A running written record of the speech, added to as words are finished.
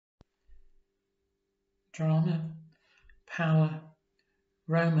drama, power,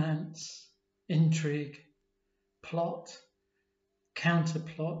 romance, intrigue, plot,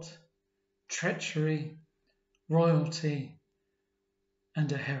 counterplot, treachery, royalty,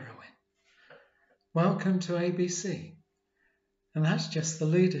 and a heroine. Welcome to ABC. And that's just the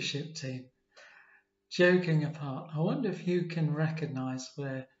leadership team. Joking apart, I wonder if you can recognise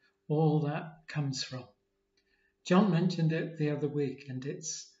where all that comes from. John mentioned it the other week, and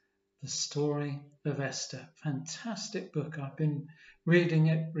it's the story of Esther. Fantastic book. I've been reading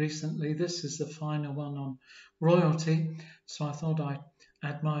it recently. This is the final one on royalty, so I thought I'd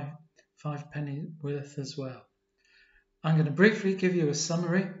add my 5 penny worth as well. I'm going to briefly give you a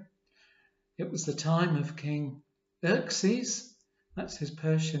summary. It was the time of King Xerxes. That's his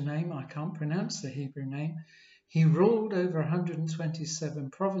Persian name. I can't pronounce the Hebrew name. He ruled over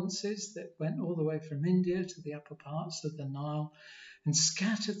 127 provinces that went all the way from India to the upper parts of the Nile, and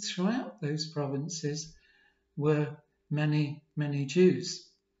scattered throughout those provinces were many, many Jews,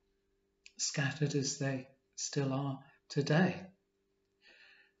 scattered as they still are today.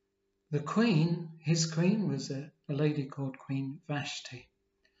 The queen, his queen, was a lady called Queen Vashti.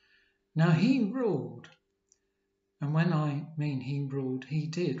 Now he ruled, and when I mean he ruled, he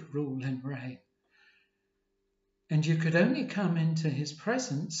did rule and reign. And you could only come into his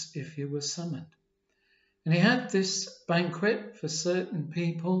presence if you were summoned. And he had this banquet for certain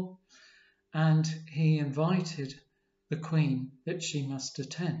people, and he invited the queen that she must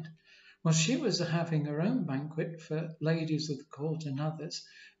attend. Well, she was having her own banquet for ladies of the court and others,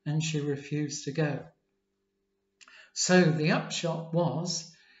 and she refused to go. So the upshot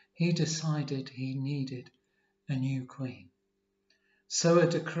was he decided he needed a new queen. So a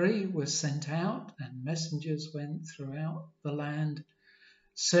decree was sent out, and messengers went throughout the land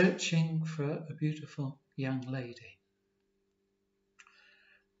searching for a beautiful young lady.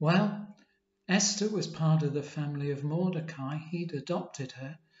 Well, Esther was part of the family of Mordecai. He'd adopted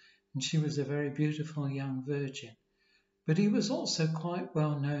her, and she was a very beautiful young virgin. But he was also quite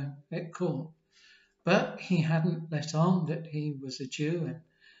well known at court. But he hadn't let on that he was a Jew, and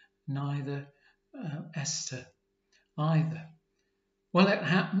neither Esther either. Well, it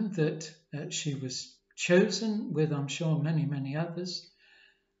happened that she was chosen with, I'm sure, many, many others.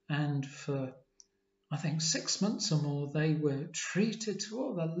 And for, I think, 6 months or more, they were treated to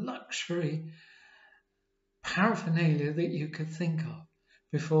all the luxury paraphernalia that you could think of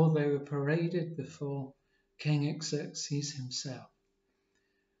before they were paraded before King Xerxes himself.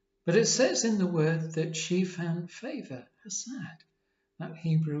 But it says in the word that she found favour, hasad, that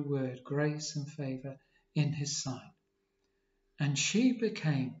Hebrew word, grace and favour in his sight. And she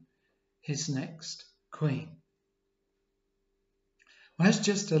became his next queen. Well, that's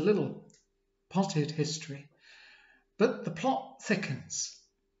just a little potted history, but the plot thickens.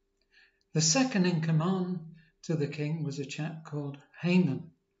 The second in command to the king was a chap called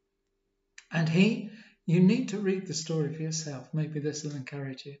Haman. And he, you need to read the story for yourself, maybe this will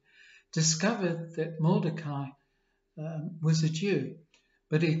encourage you, discovered that Mordecai was a Jew,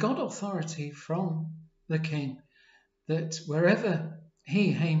 but he got authority from the king that wherever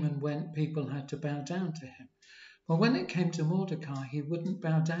Haman went, people had to bow down to him. Well, when it came to Mordecai, he wouldn't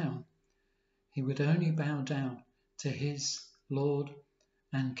bow down. He would only bow down to his Lord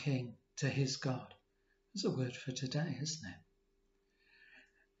and King, to his God. There's a word for today, isn't it?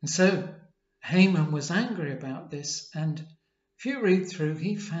 And so Haman was angry about this, and if you read through,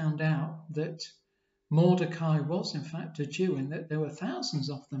 he found out that Mordecai was in fact a Jew, and that there were thousands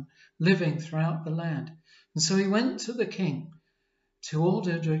of them living throughout the land. And so he went to the king to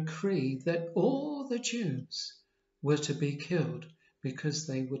order a decree that all the Jews were to be killed because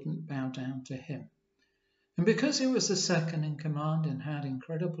they wouldn't bow down to him. And because he was the second in command and had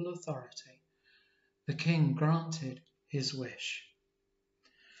incredible authority, the king granted his wish.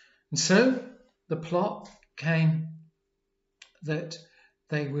 And so the plot came that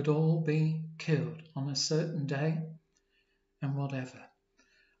they would all be killed on a certain day and whatever.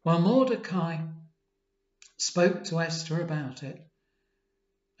 Well, Mordecai spoke to Esther about it,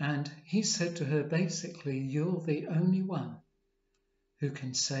 and he said to her, basically, you're the only one who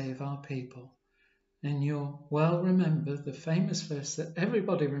can save our people. And you'll well remember the famous verse that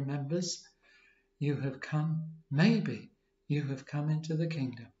everybody remembers, you have come, maybe you have come into the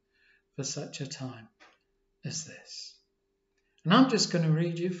kingdom for such a time as this. And I'm just going to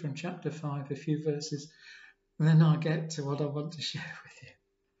read you from chapter 5 a few verses, and then I'll get to what I want to share with you.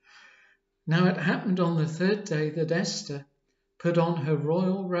 Now it happened on the third day that Esther put on her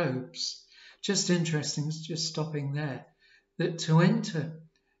royal robes. Just interesting, just stopping there, that to enter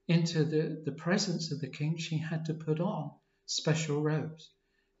into the presence of the king, she had to put on special robes.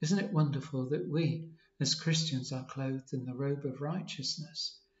 Isn't it wonderful that we, as Christians are clothed in the robe of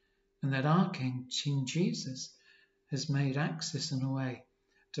righteousness, and that our King Jesus, has made access and a way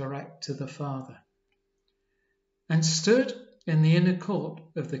direct to the Father, and stood in the inner court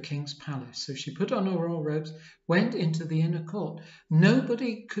of the king's palace. So she put on her royal robes, went into the inner court.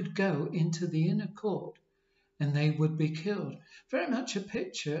 Nobody could go into the inner court and they would be killed. Very much a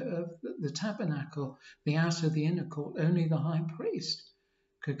picture of the tabernacle, the outer, the inner court. Only the high priest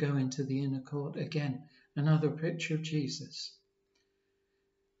could go into the inner court. Again, another picture of Jesus.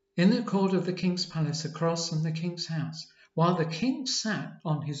 In the court of the king's palace, across from the king's house, while the king sat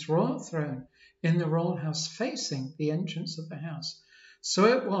on his royal throne in the royal house facing the entrance of the house. So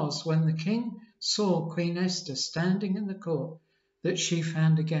it was when the king saw Queen Esther standing in the court that she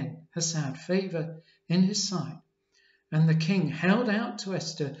found again Hesed, favour in his sight. And the king held out to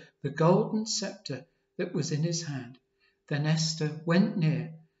Esther the golden sceptre that was in his hand. Then Esther went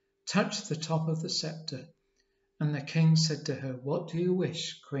near, touched the top of the sceptre. And the king said to her, "What do you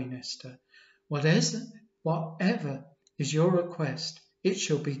wish, Queen Esther? Whatever is your request, it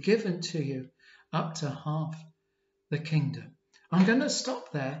shall be given to you, up to half the kingdom." I'm going to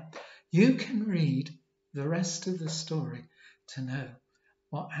stop there. You can read the rest of the story to know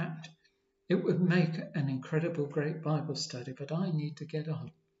what happened. It would make an incredible great Bible study, but I need to get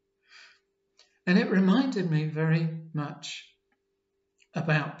on. And it reminded me very much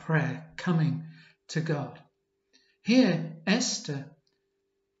about prayer, coming to God. Here, Esther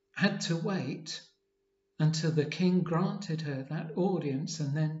had to wait until the king granted her that audience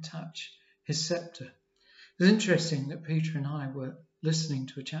and then touch his sceptre. It's interesting that Peter and I were listening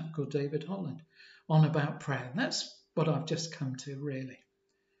to a chap called David Holland on about prayer. And that's what I've just come to, really.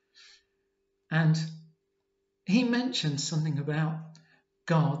 And he mentioned something about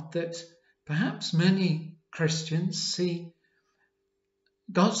God that perhaps many Christians see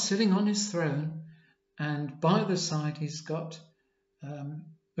God sitting on his throne, and by the side he's got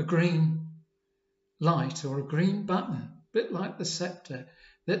a green light or a green button, a bit like the sceptre,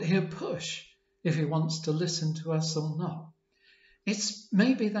 that he'll push if he wants to listen to us or not. It's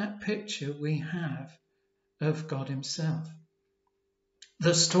maybe that picture we have of God himself.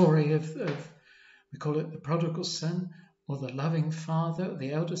 The story of we call it the prodigal son, or the loving father, or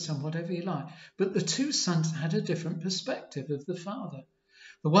the elder son, whatever you like. But the two sons had a different perspective of the father.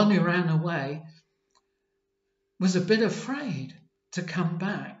 The one who ran away was a bit afraid to come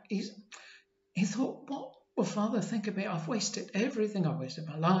back. He thought, what will Father think of me? I've wasted everything. I've wasted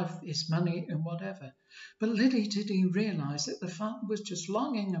my life, his money and whatever. But little did he realise that the father was just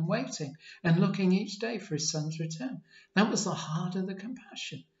longing and waiting and looking each day for his son's return. That was the heart of the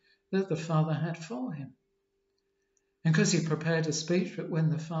compassion that the father had for him. And because he prepared a speech, but when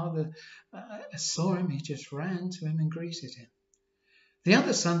the father saw him, he just ran to him and greeted him. The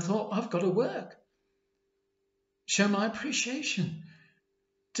other son thought, I've got to work, show my appreciation,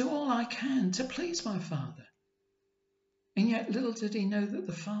 do all I can to please my father. And yet little did he know that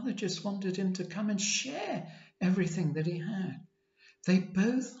the father just wanted him to come and share everything that he had. They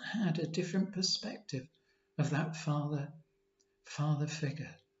both had a different perspective of that father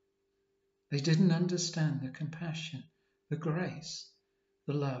figure. They didn't understand the compassion, the grace,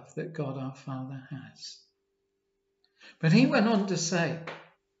 the love that God our Father has. But he went on to say,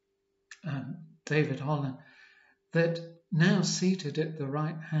 David Holland, that now seated at the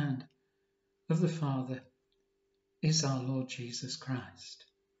right hand of the Father is our Lord Jesus Christ.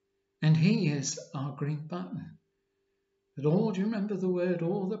 And he is our green button. That all, do you remember the word,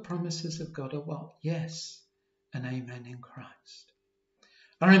 all the promises of God are what? Yes and amen in Christ.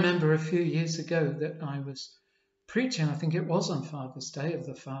 I remember a few years ago that I was preaching, I think it was on Father's Day, of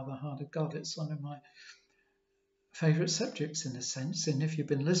the Father Heart of God. It's one of my favourite subjects in a sense. And if you've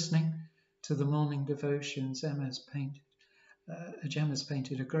been listening to the morning devotions, Gemma's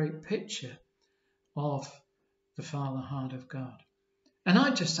painted a great picture of the Father Heart of God. And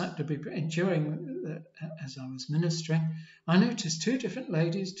I just had to be enjoying, as I was ministering, I noticed two different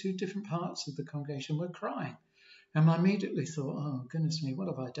ladies, two different parts of the congregation were crying. And I immediately thought, oh, goodness me, what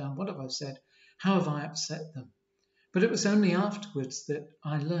have I done? What have I said? How have I upset them? But it was only afterwards that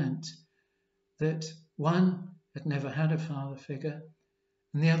I learnt that one had never had a father figure,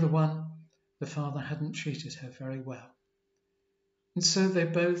 and the other one, the father hadn't treated her very well. And so they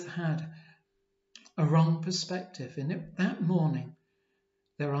both had a wrong perspective. And that morning,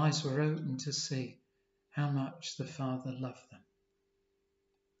 their eyes were open to see how much the Father loved them.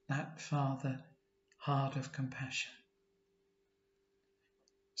 That Father heart of compassion.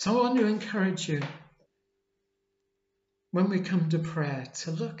 So I want to encourage you, when we come to prayer,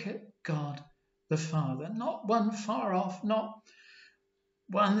 to look at God the Father, not one far off, not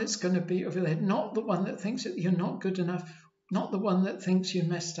one that's going to beat over the head, not the one that thinks that you're not good enough, not the one that thinks you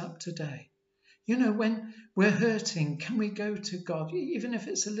messed up today. You know, when we're hurting, can we go to God? Even if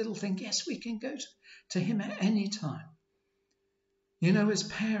it's a little thing, yes, we can go to him at any time. You know, as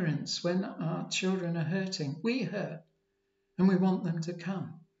parents, when our children are hurting, we hurt and we want them to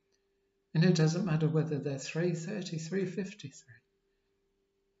come. And it doesn't matter whether they're 333, 53.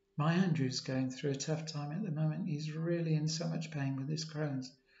 My Andrew's going through a tough time at the moment. He's really in so much pain with his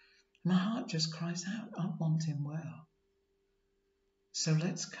Crohn's. My heart just cries out, I want him well. So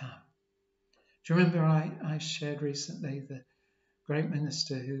let's come. Do you remember I shared recently the great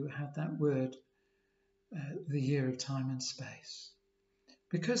minister who had that word, the year of time and space?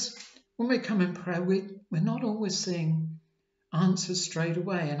 Because when we come in prayer, we're not always seeing answers straight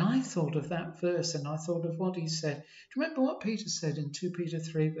away. And I thought of that verse and I thought of what he said. Do you remember what Peter said in 2 Peter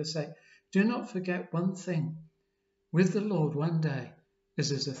 3 verse 8? Do not forget one thing. With the Lord, one day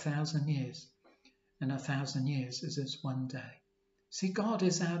is as 1,000 years, and 1,000 years is as one day. See, God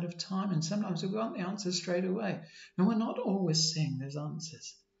is out of time, and sometimes we want the answers straight away, and we're not always seeing those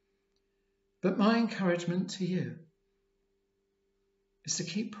answers. But my encouragement to you is to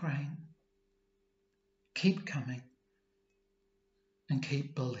keep praying, keep coming, and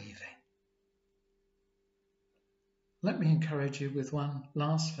keep believing. Let me encourage you with one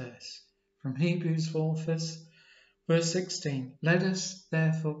last verse from Hebrews 4, verse 16. Let us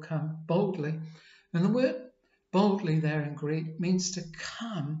therefore come boldly. And the word boldly there in Greek means to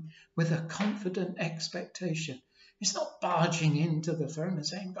come with a confident expectation. It's not barging into the throne and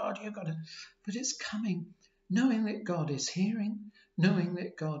saying, God, you've got to, but it's coming knowing that God is hearing, knowing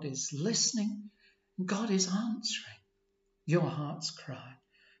that God is listening, God is answering your heart's cry.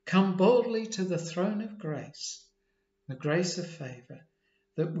 Come boldly to the throne of grace, the grace of favour,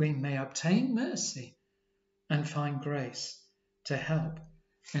 that we may obtain mercy and find grace to help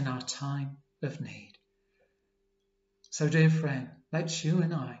in our time of need. So, dear friend, let's you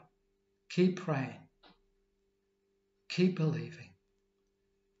and I keep praying, keep believing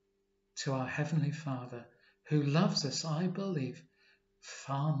to our Heavenly Father, who loves us, I believe,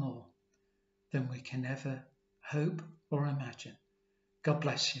 far more than we can ever hope or imagine. God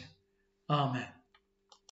bless you. Amen.